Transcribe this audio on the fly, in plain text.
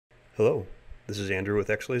Hello, this is Andrew with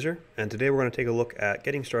XLaser, and today we're going to take a look at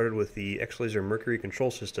getting started with the XLaser Mercury control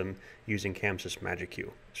system using ChamSys MagicQ.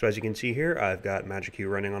 So as you can see here, I've got MagicQ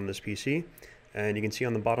running on this PC, and you can see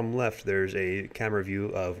on the bottom left there's a camera view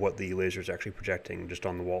of what the laser is actually projecting just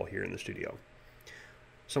on the wall here in the studio.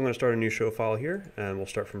 So I'm going to start a new show file here, and we'll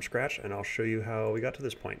start from scratch, and I'll show you how we got to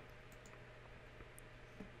this point.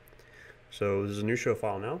 So this is a new show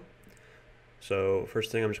file now. So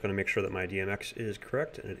first thing, I'm just going to make sure that my DMX is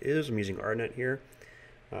correct, and it is. I'm using ARNet here.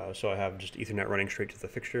 So I have just Ethernet running straight to the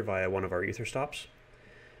fixture via one of our ether stops.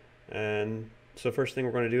 And so first thing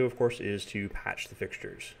we're going to do, of course, is to patch the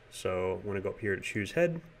fixtures. So I'm going to go up here to choose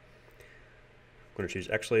head. I'm going to choose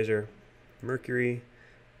XLaser, Mercury,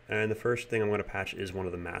 and the first thing I'm going to patch is one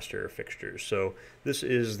of the master fixtures. So this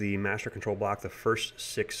is the master control block, the first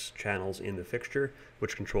 6 channels in the fixture,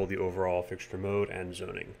 which control the overall fixture mode and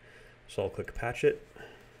zoning. So I'll click patch it.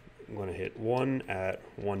 I'm going to hit 1 at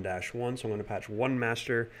 1-1, so I'm going to patch one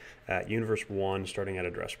master at universe 1 starting at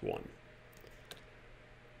address 1.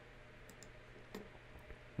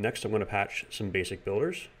 Next I'm going to patch some basic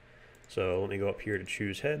builders. So let me go up here to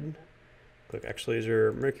choose head, click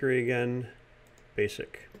XLaser, Mercury again,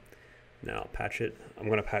 basic. Now patch it. I'm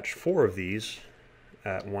going to patch 4 of these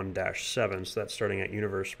at 1-7, so that's starting at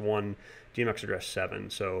universe 1 DMX address 7.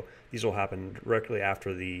 So these will happen directly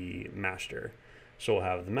after the master. So we'll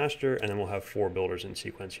have the master, and then we'll have 4 builders in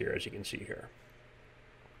sequence here, as you can see here.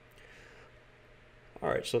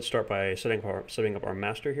 Alright, so let's start by setting up our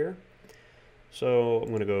master here. So I'm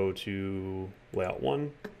going to go to layout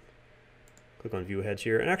 1, click on view heads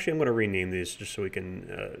here, and actually I'm going to rename these just so we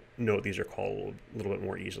can know what these are called a little bit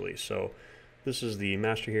more easily. So this is the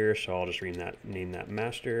master here, so I'll just name that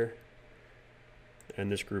master, and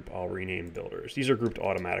this group I'll rename builders. These are grouped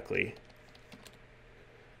automatically.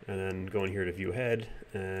 And then going here to view head,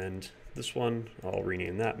 and this one I'll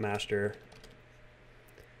rename that master.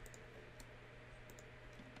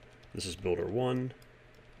 This is builder 1.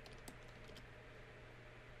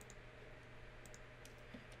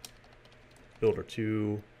 Builder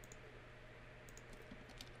 2,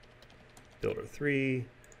 builder 3,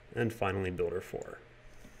 and finally builder 4.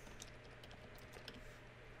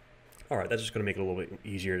 Alright, that's just going to make it a little bit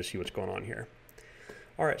easier to see what's going on here.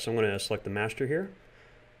 Alright, so I'm going to select the master here,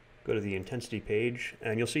 go to the intensity page,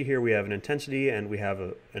 and you'll see here we have an intensity and we have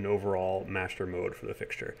an overall master mode for the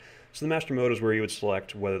fixture. So the master mode is where you would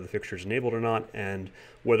select whether the fixture is enabled or not and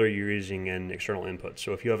whether you're using an external input.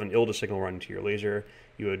 So if you have an ILDA signal running to your laser,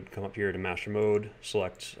 you would come up here to master mode,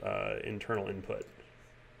 select internal input.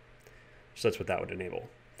 So that's what that would enable.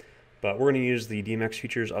 But we're going to use the DMX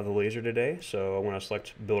features of the laser today, so I want to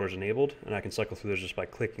select builders enabled, and I can cycle through those just by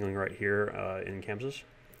clicking right here in ChamSys.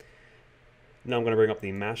 Now I'm going to bring up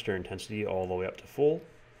the master intensity all the way up to full.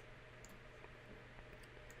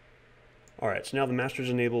 Alright, so now the master is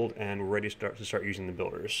enabled and we're ready to start using the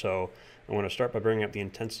builders. So I'm going to start by bringing up the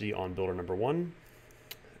intensity on builder number 1.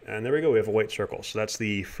 And there we go, we have a white circle. So that's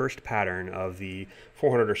the first pattern of the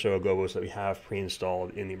 400 or so gobos that we have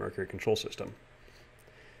pre-installed in the Mercury control system.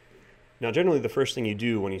 Now generally the first thing you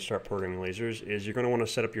do when you start programming lasers is you're going to want to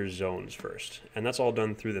set up your zones first. And that's all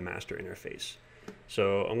done through the master interface.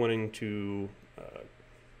 So I'm going to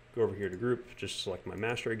go over here to group, just select my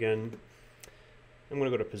master again. I'm going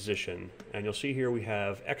to go to position, and you'll see here we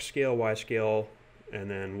have X scale, Y scale, and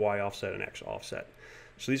then Y offset and X offset.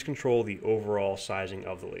 So these control the overall sizing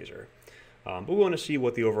of the laser. But we want to see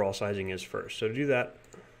what the overall sizing is first. So to do that,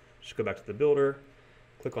 just go back to the builder,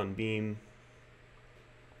 click on beam,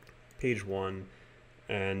 page 1,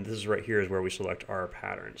 and this is right here is where we select our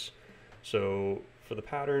patterns. So for the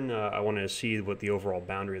pattern, I want to see what the overall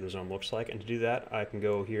boundary of the zone looks like, and to do that I can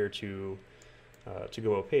go here to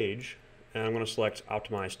Gobo page, and I'm going to select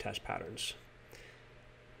optimize test patterns.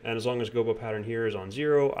 And as long as Gobo pattern here is on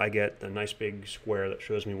 0, I get the nice big square that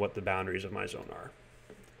shows me what the boundaries of my zone are.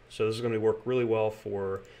 So this is going to work really well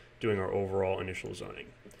for doing our overall initial zoning.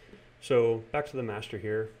 So back to the master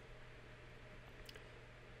here,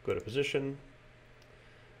 go to position,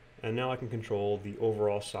 and now I can control the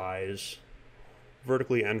overall size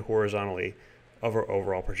vertically and horizontally of our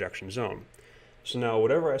overall projection zone. So now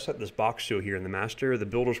whatever I set this box to here in the master, the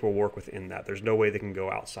builders will work within that. There's no way they can go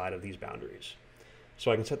outside of these boundaries.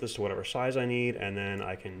 So I can set this to whatever size I need, and then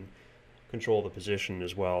I can control the position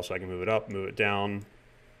as well. So I can move it up, move it down,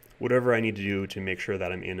 whatever I need to do to make sure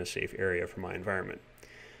that I'm in a safe area for my environment.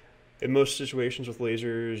 In most situations with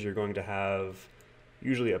lasers, you're going to have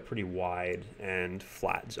usually a pretty wide and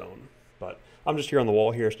flat zone. But I'm just here on the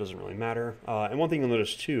wall here, so it doesn't really matter. And one thing you'll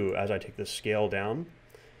notice too, as I take this scale down,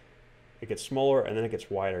 it gets smaller and then it gets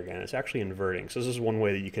wider again. It's actually inverting. So this is one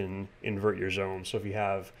way that you can invert your zone. So if you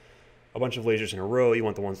have a bunch of lasers in a row, you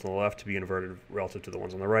want the ones on the left to be inverted relative to the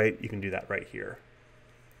ones on the right. You can do that right here.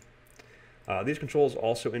 These controls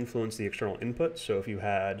also influence the external input, so if you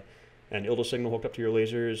had an ILDA signal hooked up to your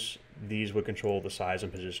lasers, these would control the size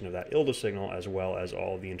and position of that ILDA signal as well as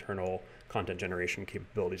all the internal content generation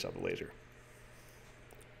capabilities of the laser.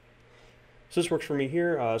 So this works for me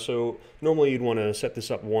here. So normally you'd want to set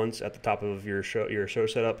this up once at the top of your show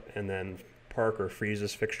setup and then park or freeze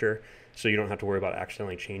this fixture so you don't have to worry about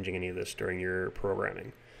accidentally changing any of this during your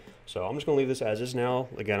programming. So I'm just going to leave this as is now.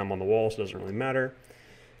 Again, I'm on the wall, so it doesn't really matter.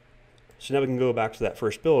 So now we can go back to that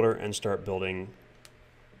first builder and start building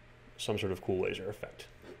some sort of cool laser effect.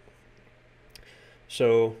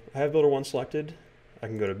 So I have builder 1 selected. I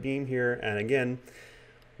can go to beam here, and again,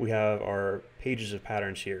 we have our pages of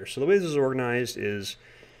patterns here. So the way this is organized is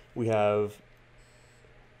we have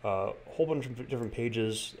a whole bunch of different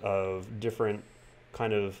pages of different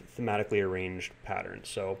kind of thematically arranged patterns.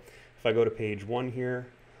 So if I go to page 1 here,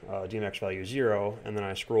 DMX value 0, and then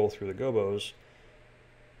I scroll through the gobos,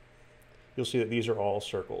 you'll see that these are all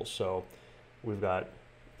circles. So we've got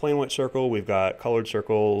plain white circle, we've got colored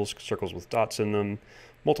circles, circles with dots in them,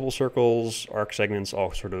 multiple circles, arc segments,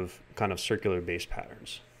 all sort of kind of circular based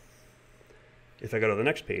patterns. If I go to the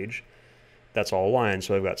next page, that's all lines.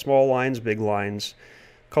 So I've got small lines, big lines,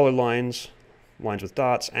 colored lines, lines with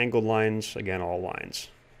dots, angled lines, again, all lines.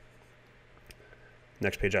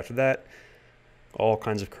 Next page after that, all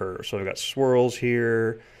kinds of curves. So I've got swirls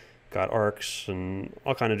here, got arcs, and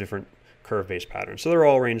all kind of different curve-based patterns. So they're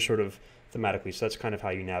all arranged sort of thematically, so that's kind of how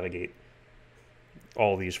you navigate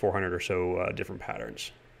all these 400 or so different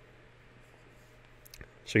patterns.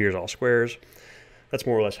 So here's all squares. That's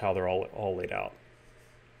more or less how they're all laid out.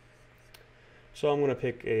 So I'm going to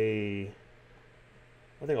pick I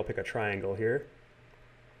think I'll pick a triangle here.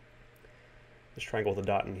 This triangle with a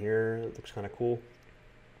dot in here, it looks kind of cool.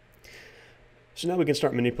 So now we can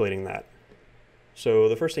start manipulating that. So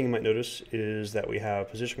the first thing you might notice is that we have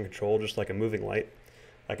position control, just like a moving light.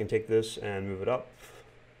 I can take this and move it up,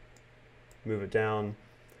 move it down,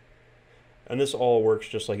 and this all works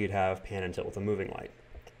just like you'd have pan and tilt with a moving light.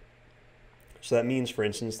 So that means, for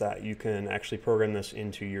instance, that you can actually program this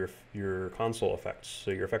into your console effects.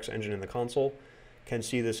 So your effects engine in the console can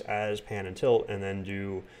see this as pan and tilt, and then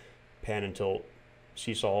do pan and tilt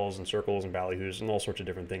seesaws and circles and ballyhoos and all sorts of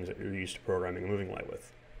different things that you're used to programming a moving light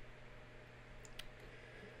with.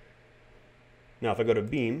 Now if I go to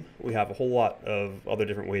beam, we have a whole lot of other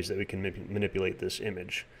different ways that we can manipulate this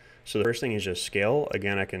image. So the first thing is just scale.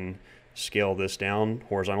 Again, I can scale this down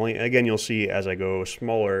horizontally. Again, you'll see as I go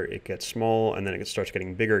smaller, it gets small, and then it starts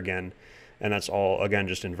getting bigger again. And that's all, again,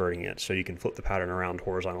 just inverting it. So you can flip the pattern around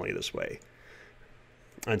horizontally this way.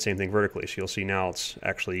 And same thing vertically. So you'll see now it's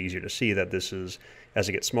actually easier to see that this is, as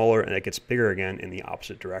it gets smaller, and it gets bigger again in the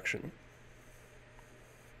opposite direction.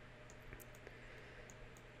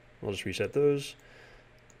 I'll just reset those.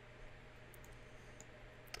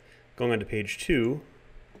 Going on to page 2,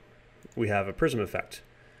 we have a prism effect.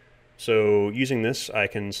 So using this, I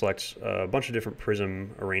can select a bunch of different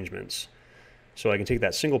prism arrangements. So I can take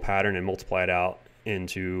that single pattern and multiply it out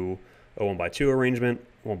into a 1x2 arrangement,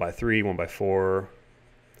 1x3, 1x4,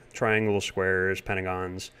 triangles, squares,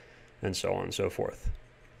 pentagons, and so on and so forth.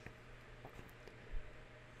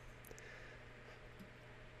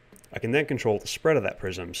 I can then control the spread of that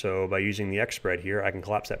prism. So by using the X spread here, I can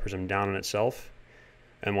collapse that prism down on itself.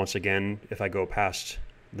 And once again, if I go past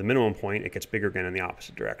the minimum point, it gets bigger again in the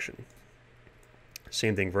opposite direction.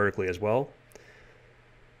 Same thing vertically as well.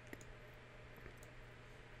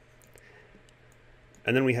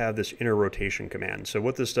 And then we have this inner rotation command. So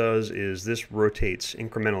what this does is this rotates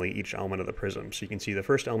incrementally each element of the prism. So you can see the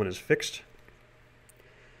first element is fixed.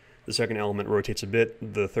 The second element rotates a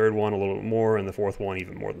bit, the third one a little bit more, and the fourth one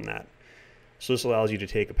even more than that. So this allows you to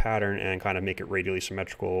take a pattern and kind of make it radially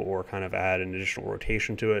symmetrical, or kind of add an additional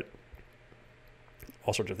rotation to it.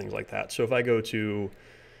 All sorts of things like that. So if I go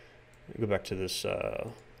back to this,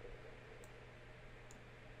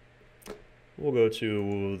 we'll go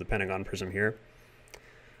to the pentagon prism here.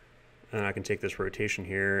 And I can take this rotation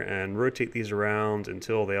here and rotate these around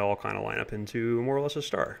until they all kind of line up into more or less a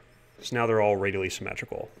star. So now they're all radially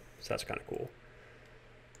symmetrical. So that's kind of cool.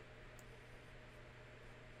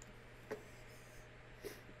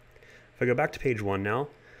 If I go back to page 1 now,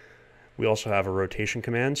 we also have a rotation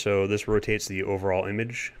command. So this rotates the overall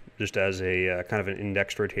image just as a kind of an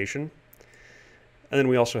indexed rotation. And then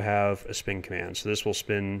we also have a spin command. So this will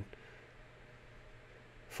spin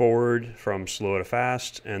forward from slow to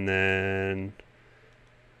fast, and then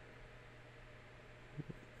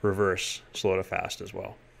reverse slow to fast as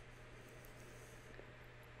well.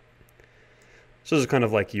 So this is kind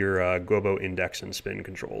of like your gobo index and spin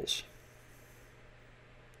controls.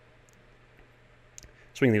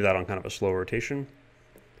 So we can leave that on kind of a slow rotation.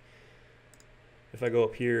 If I go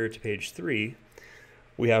up here to page 3,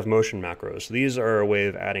 we have motion macros. These are a way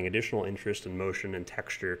of adding additional interest in motion and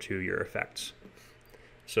texture to your effects.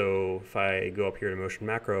 So if I go up here to motion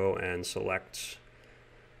macro and select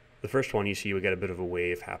the first one, you see we get a bit of a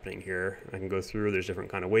wave happening here. I can go through, there's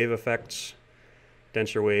different kind of wave effects,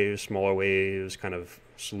 denser waves, smaller waves, kind of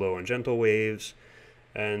slow and gentle waves,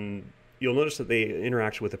 and you'll notice that they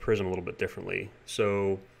interact with the prism a little bit differently.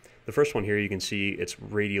 So the first one here, you can see it's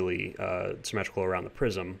radially symmetrical around the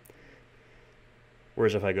prism,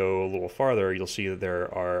 whereas if I go a little farther, you'll see that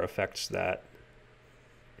there are effects that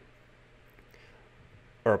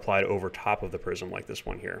are applied over top of the prism, like this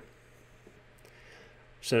one here.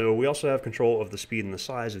 So we also have control of the speed and the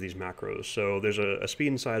size of these macros. So there's a speed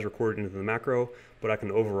and size recorded into the macro, but I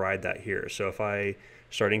can override that here. So if I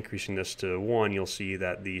start increasing this to 1, you'll see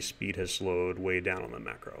that the speed has slowed way down on the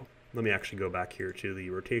macro. Let me actually go back here to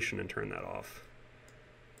the rotation and turn that off.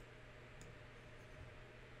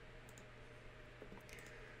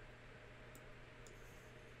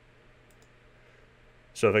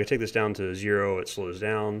 So if I take this down to 0, it slows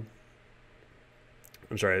down.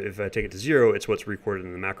 I'm sorry, if I take it to 0, it's what's recorded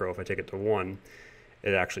in the macro. If I take it to 1,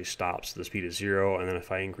 it actually stops. The speed is 0, and then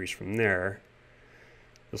if I increase from there,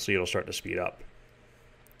 you'll see it'll start to speed up.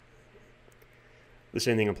 The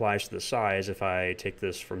same thing applies to the size. If I take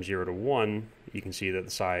this from 0 to 1, you can see that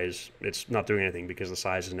the size, it's not doing anything because the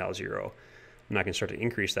size is now 0. And I can start to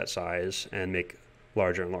increase that size and make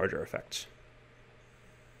larger and larger effects.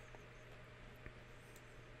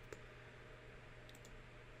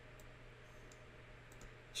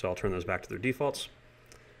 So I'll turn those back to their defaults.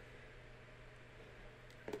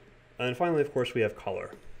 And then finally, of course, we have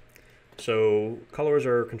color. So colors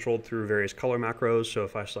are controlled through various color macros. So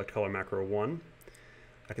if I select color macro 1,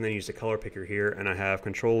 I can then use the color picker here, and I have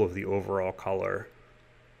control of the overall color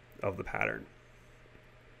of the pattern.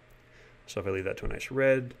 So if I leave that to a nice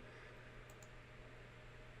red,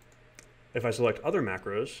 if I select other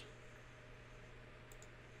macros,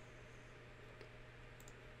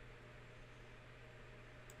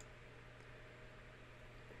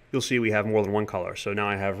 you'll see we have more than one color. So now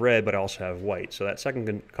I have red, but I also have white. So that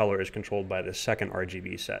second color is controlled by the second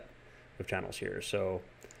RGB set of channels here. So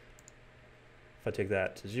if I take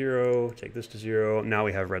that to 0, take this to 0, now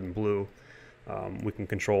we have red and blue. We can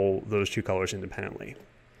control those two colors independently.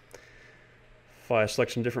 If I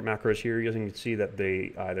select some different macros here, you can see that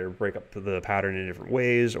they either break up the pattern in different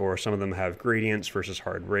ways, or some of them have gradients versus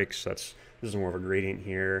hard breaks. This is more of a gradient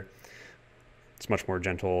here. It's much more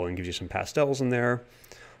gentle and gives you some pastels in there.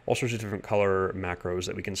 All sorts of different color macros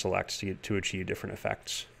that we can select to achieve different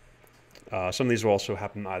effects. Some of these will also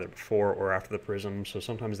happen either before or after the prism, so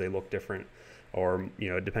sometimes they look different, or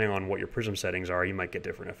depending on what your prism settings are, you might get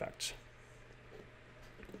different effects.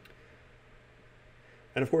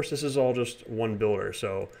 And of course, this is all just one builder,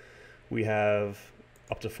 so we have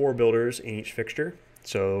up to 4 builders in each fixture.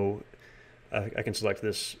 So I can select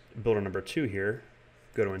this builder number 2 here,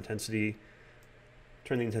 go to intensity,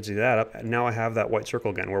 turn the intensity of that up, and now I have that white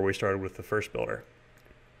circle again where we started with the first builder.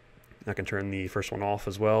 I can turn the first one off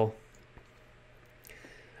as well.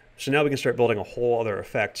 So now we can start building a whole other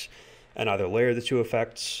effect and either layer the 2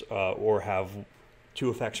 effects or have 2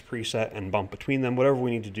 effects preset and bump between them, whatever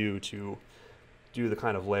we need to do the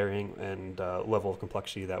kind of layering and level of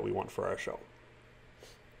complexity that we want for our show.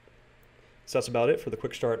 So that's about it for the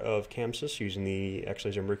quick start of ChamSys using the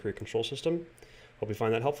XLaser Mercury control system. Hope you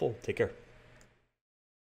find that helpful. Take care.